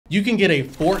You can get a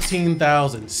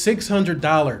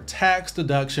 $14,600 tax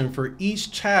deduction for each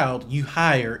child you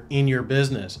hire in your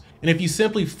business. And if you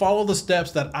simply follow the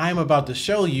steps that I'm about to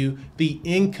show you, the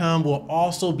income will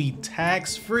also be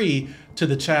tax-free to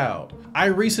the child. I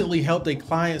recently helped a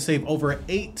client save over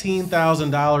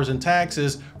 $18,000 in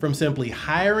taxes from simply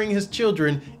hiring his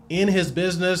children in his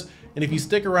business. And if you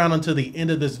stick around until the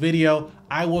end of this video,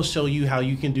 I will show you how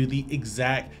you can do the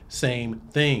exact same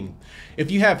thing.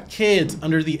 If you have kids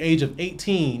under the age of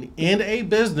 18 and a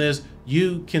business,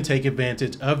 you can take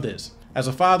advantage of this. As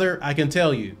a father, I can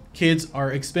tell you, kids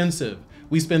are expensive.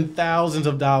 We spend thousands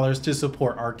of dollars to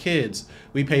support our kids.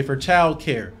 We pay for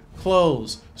childcare,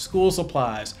 clothes, school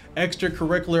supplies,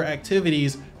 extracurricular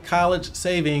activities, college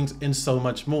savings, and so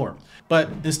much more. But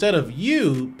instead of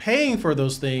you paying for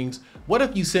those things, what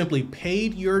if you simply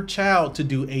paid your child to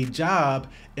do a job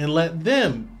and let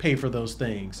them pay for those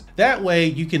things? That way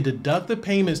you can deduct the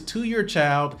payments to your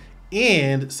child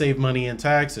and save money in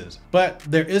taxes. But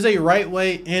there is a right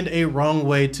way and a wrong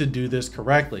way to do this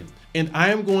correctly. And I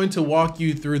am going to walk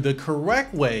you through the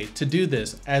correct way to do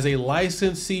this as a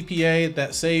licensed CPA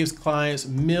that saves clients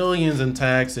millions in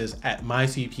taxes at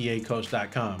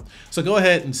mycpacoach.com. So go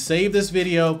ahead and save this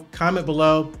video, comment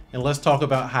below, and let's talk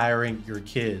about hiring your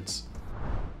kids.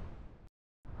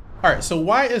 All right, so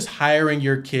why is hiring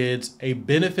your kids a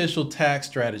beneficial tax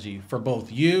strategy for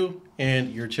both you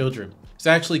and your children? It's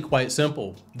actually quite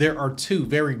simple. There are two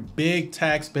very big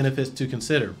tax benefits to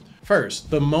consider.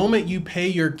 First, the moment you pay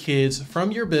your kids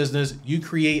from your business, you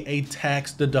create a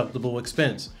tax deductible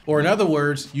expense. Or in other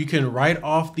words, you can write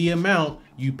off the amount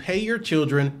you pay your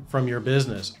children from your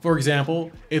business. For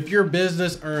example, if your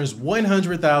business earns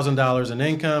 $100,000 in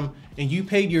income and you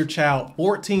paid your child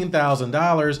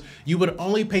 $14,000, you would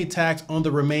only pay tax on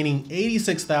the remaining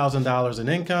 $86,000 in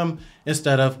income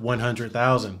instead of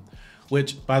 $100,000.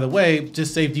 Which, by the way,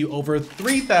 just saved you over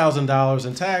 $3,000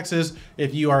 in taxes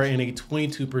if you are in a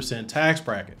 22% tax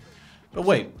bracket. But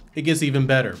wait, it gets even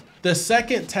better. The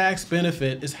second tax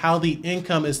benefit is how the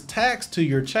income is taxed to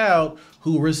your child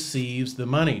who receives the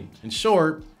money. In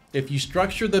short, if you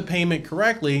structure the payment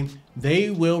correctly, they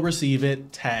will receive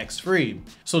it tax-free.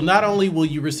 So not only will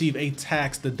you receive a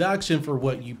tax deduction for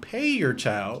what you pay your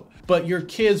child, but your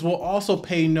kids will also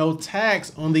pay no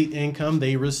tax on the income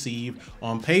they receive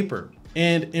on paper.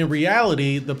 And in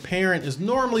reality, the parent is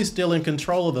normally still in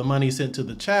control of the money sent to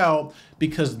the child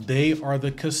because they are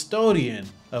the custodian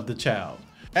of the child.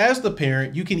 As the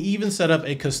parent, you can even set up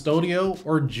a custodial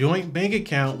or joint bank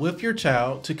account with your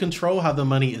child to control how the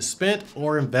money is spent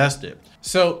or invested.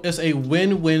 So it's a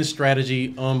win-win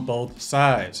strategy on both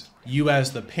sides. You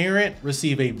as the parent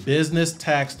receive a business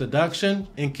tax deduction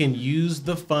and can use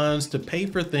the funds to pay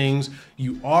for things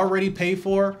you already pay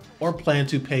for or plan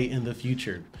to pay in the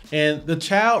future. And the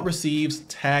child receives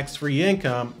tax-free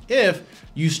income if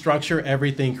you structure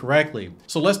everything correctly.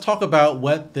 So let's talk about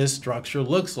what this structure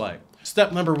looks like.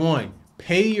 Step number one,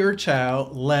 pay your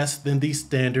child less than the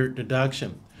standard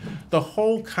deduction. The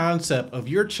whole concept of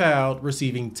your child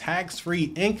receiving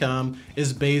tax-free income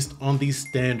is based on the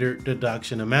standard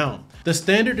deduction amount. The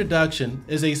standard deduction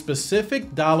is a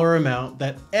specific dollar amount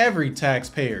that every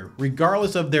taxpayer,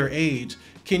 regardless of their age,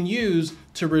 can use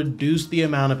to reduce the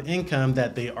amount of income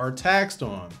that they are taxed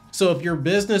on. So if your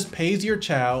business pays your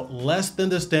child less than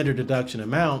the standard deduction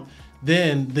amount,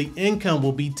 then the income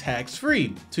will be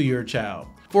tax-free to your child.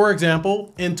 For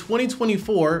example, in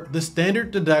 2024, the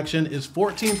standard deduction is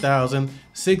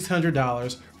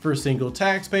 $14,600 for single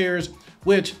taxpayers,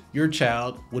 which your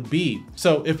child would be.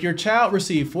 So if your child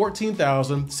received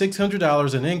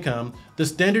 $14,600 in income, the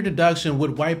standard deduction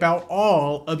would wipe out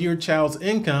all of your child's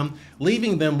income,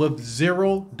 leaving them with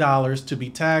 $0 to be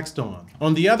taxed on.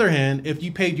 On the other hand, if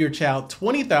you paid your child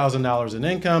 $20,000 in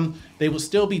income, they would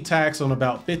still be taxed on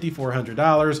about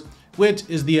 $5,400, which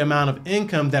is the amount of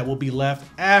income that will be left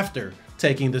after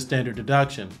taking the standard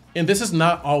deduction. And this is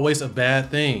not always a bad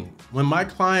thing. When my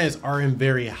clients are in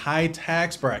very high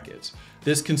tax brackets,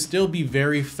 this can still be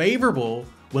very favorable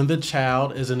when the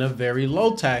child is in a very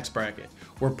low tax bracket.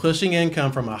 We're pushing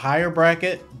income from a higher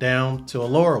bracket down to a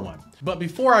lower one. But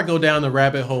before I go down the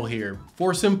rabbit hole here,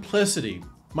 for simplicity,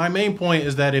 my main point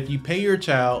is that if you pay your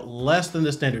child less than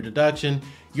the standard deduction,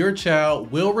 your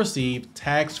child will receive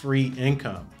tax-free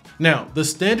income. Now, the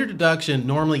standard deduction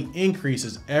normally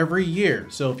increases every year.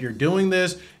 So if you're doing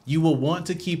this, you will want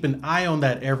to keep an eye on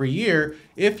that every year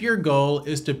if your goal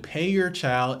is to pay your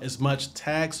child as much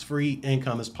tax-free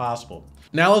income as possible.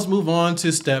 Now let's move on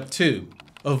to step 2,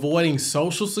 avoiding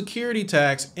Social Security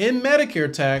tax and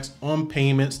Medicare tax on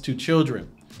payments to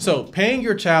children. So paying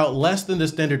your child less than the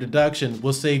standard deduction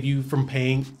will save you from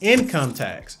paying income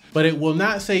tax, but it will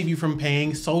not save you from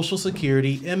paying Social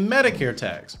Security and Medicare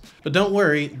tax. But don't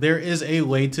worry, there is a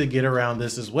way to get around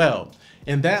this as well.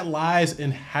 And that lies in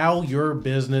how your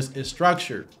business is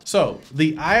structured. So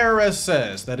the IRS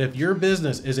says that if your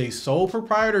business is a sole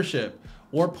proprietorship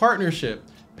or partnership,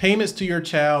 payments to your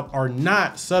child are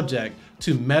not subject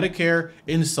to Medicare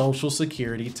and Social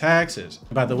Security taxes.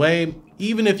 By the way,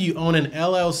 even if you own an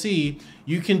LLC,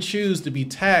 you can choose to be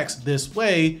taxed this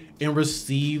way and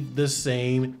receive the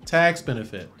same tax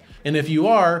benefit. And if you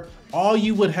are, all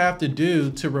you would have to do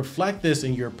to reflect this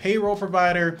in your payroll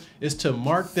provider is to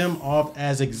mark them off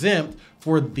as exempt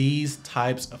for these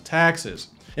types of taxes.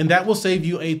 And that will save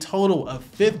you a total of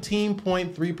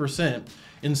 15.3%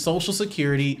 in Social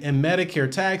Security and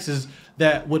Medicare taxes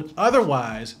that would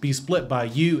otherwise be split by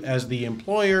you as the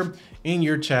employer and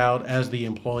your child as the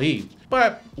employee.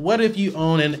 But what if you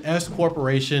own an S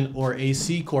corporation or a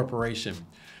C corporation?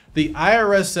 The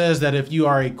IRS says that if you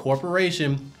are a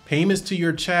corporation, payments to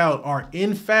your child are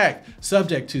in fact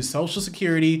subject to Social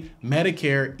Security,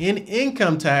 Medicare, and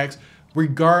income tax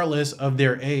regardless of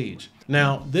their age.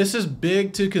 Now, this is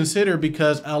big to consider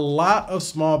because a lot of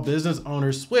small business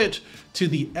owners switch to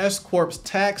the S Corp's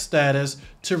tax status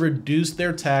to reduce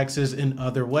their taxes in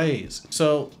other ways.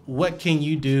 So what can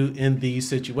you do in these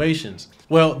situations?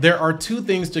 Well, there are two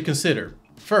things to consider.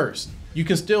 First, you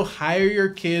can still hire your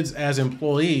kids as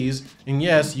employees, and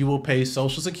yes, you will pay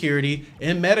Social Security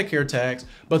and Medicare tax,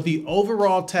 but the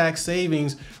overall tax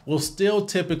savings will still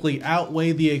typically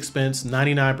outweigh the expense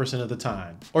 99% of the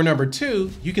time. Or number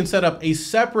two, you can set up a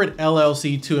separate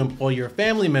LLC to employ your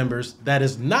family members that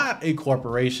is not a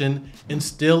corporation and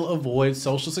still avoid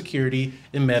Social Security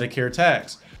and Medicare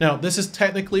tax. Now, this is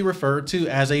technically referred to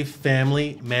as a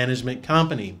family management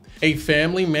company. A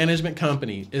family management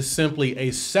company is simply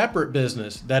a separate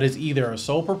business that is either a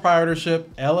sole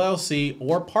proprietorship, LLC,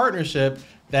 or partnership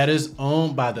that is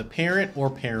owned by the parent or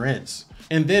parents.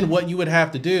 And then what you would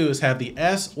have to do is have the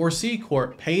S or C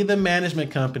Corp pay the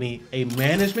management company a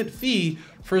management fee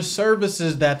for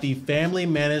services that the family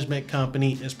management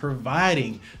company is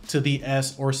providing to the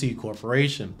S or C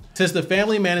corporation. Since the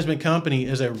family management company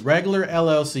is a regular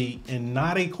LLC and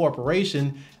not a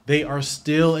corporation, they are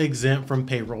still exempt from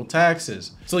payroll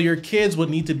taxes. So your kids would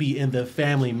need to be in the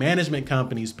family management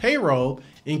company's payroll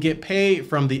and get paid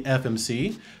from the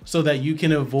FMC so that you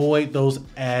can avoid those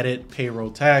added payroll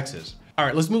taxes. All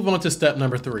right, let's move on to step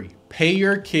number 3. Pay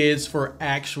your kids for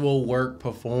actual work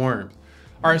performed.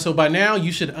 All right, so by now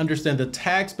you should understand the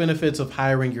tax benefits of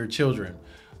hiring your children.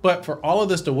 But for all of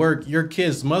this to work, your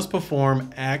kids must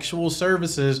perform actual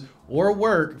services or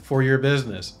work for your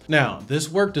business. Now, this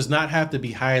work does not have to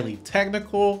be highly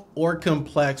technical or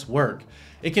complex work.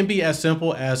 It can be as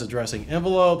simple as addressing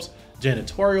envelopes,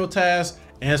 janitorial tasks,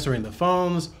 answering the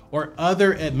phones, or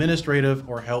other administrative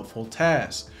or helpful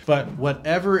tasks. But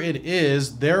whatever it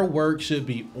is, their work should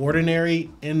be ordinary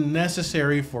and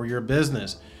necessary for your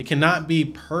business. It cannot be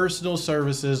personal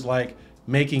services like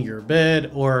making your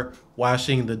bed or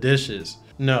washing the dishes.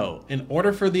 No, in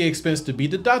order for the expense to be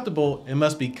deductible, it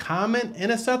must be common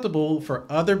and acceptable for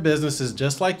other businesses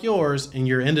just like yours in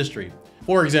your industry.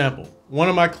 For example, one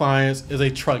of my clients is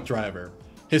a truck driver.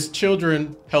 His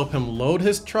children help him load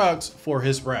his trucks for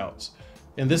his routes.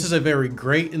 And this is a very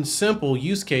great and simple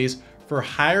use case for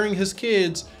hiring his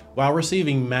kids while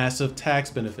receiving massive tax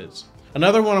benefits.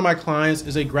 Another one of my clients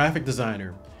is a graphic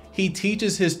designer. He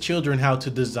teaches his children how to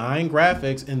design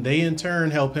graphics, and they in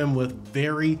turn help him with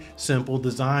very simple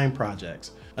design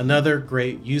projects. Another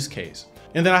great use case.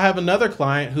 And then I have another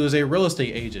client who is a real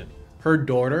estate agent. Her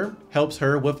daughter helps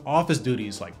her with office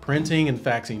duties like printing and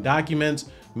faxing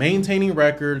documents, maintaining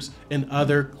records, and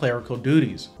other clerical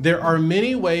duties. There are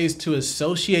many ways to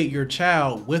associate your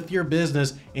child with your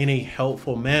business in a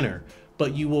helpful manner,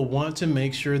 but you will want to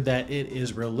make sure that it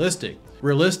is realistic.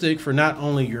 Realistic for not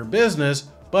only your business,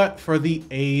 but for the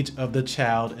age of the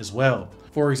child as well.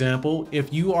 For example,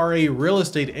 if you are a real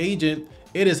estate agent,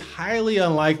 it is highly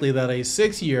unlikely that a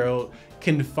 6-year-old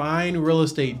can find real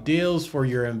estate deals for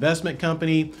your investment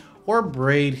company or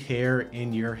braid hair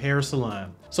in your hair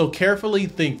salon. So carefully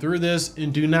think through this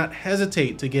and do not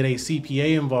hesitate to get a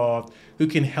CPA involved who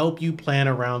can help you plan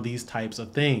around these types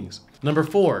of things. Number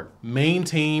 4,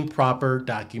 maintain proper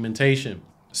documentation.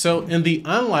 So in the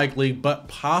unlikely but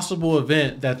possible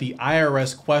event that the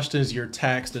IRS questions your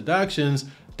tax deductions,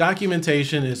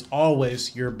 documentation is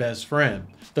always your best friend.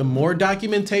 The more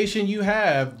documentation you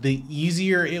have, the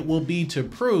easier it will be to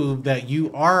prove that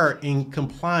you are in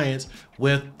compliance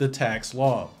with the tax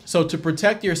law. So to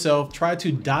protect yourself, try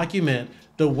to document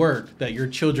the work that your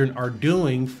children are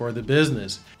doing for the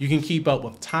business. You can keep up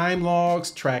with time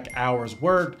logs, track hours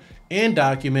worked, and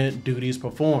document duties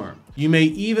performed. You may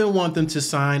even want them to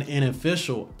sign an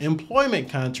official employment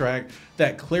contract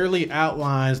that clearly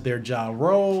outlines their job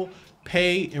role,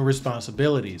 pay, and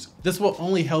responsibilities. This will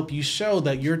only help you show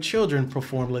that your children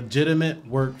perform legitimate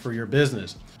work for your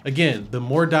business. Again, the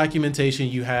more documentation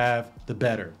you have, the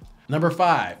better. Number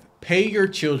 5, pay your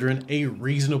children a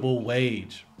reasonable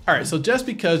wage. All right, so just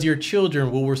because your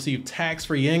children will receive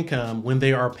tax-free income when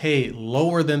they are paid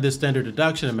lower than the standard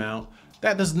deduction amount,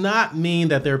 that does not mean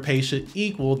that their pay should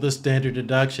equal the standard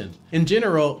deduction. In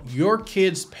general, your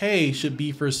kids' pay should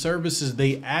be for services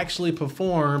they actually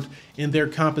performed, and their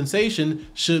compensation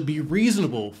should be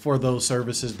reasonable for those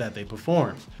services that they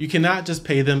perform. You cannot just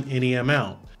pay them any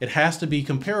amount. It has to be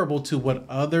comparable to what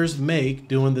others make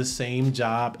doing the same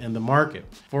job in the market.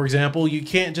 For example, you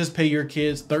can't just pay your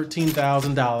kids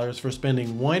 $13,000 for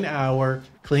spending 1 hour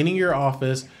cleaning your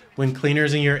office when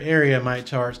cleaners in your area might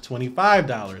charge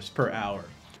 $25 per hour.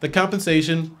 The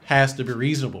compensation has to be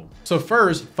reasonable. So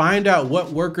first, find out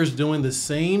what workers doing the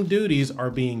same duties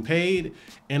are being paid,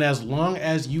 and as long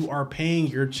as you are paying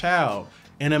your child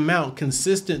an amount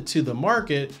consistent to the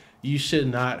market, you should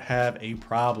not have a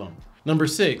problem. Number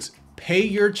 6, pay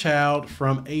your child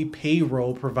from a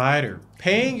payroll provider.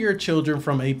 Paying your children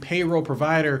from a payroll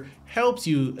provider helps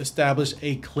you establish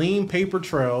a clean paper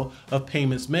trail of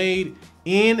payments made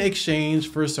in exchange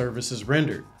for services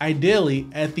rendered. Ideally,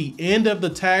 at the end of the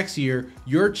tax year,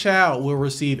 your child will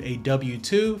receive a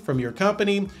W-2 from your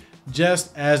company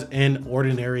just as an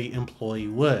ordinary employee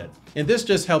would. And this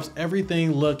just helps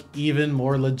everything look even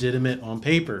more legitimate on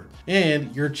paper.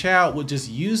 And your child would just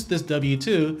use this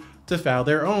W-2 to file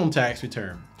their own tax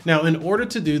return. Now, in order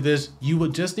to do this, you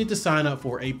would just need to sign up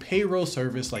for a payroll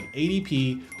service like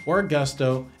ADP or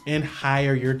Gusto and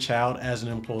hire your child as an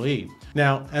employee.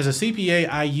 Now, as a CPA,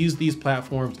 I use these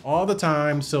platforms all the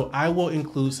time, so I will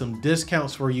include some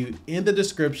discounts for you in the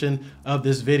description of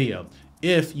this video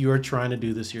if you are trying to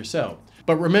do this yourself.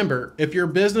 But remember, if your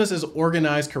business is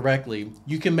organized correctly,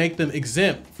 you can make them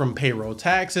exempt from payroll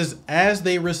taxes as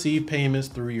they receive payments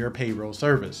through your payroll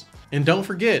service. And don't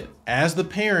forget, as the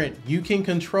parent, you can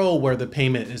control where the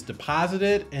payment is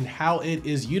deposited and how it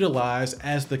is utilized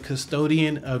as the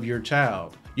custodian of your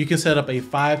child. You can set up a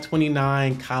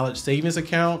 529 college savings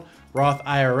account, Roth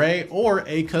IRA, or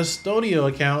a custodial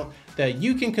account that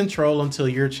you can control until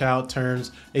your child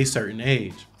turns a certain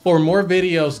age. For more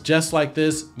videos just like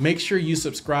this, make sure you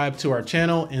subscribe to our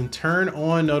channel and turn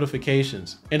on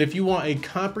notifications. And if you want a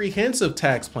comprehensive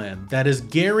tax plan that is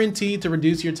guaranteed to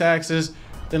reduce your taxes,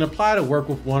 then apply to work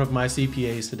with one of my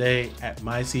CPAs today at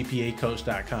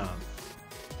mycpacoach.com.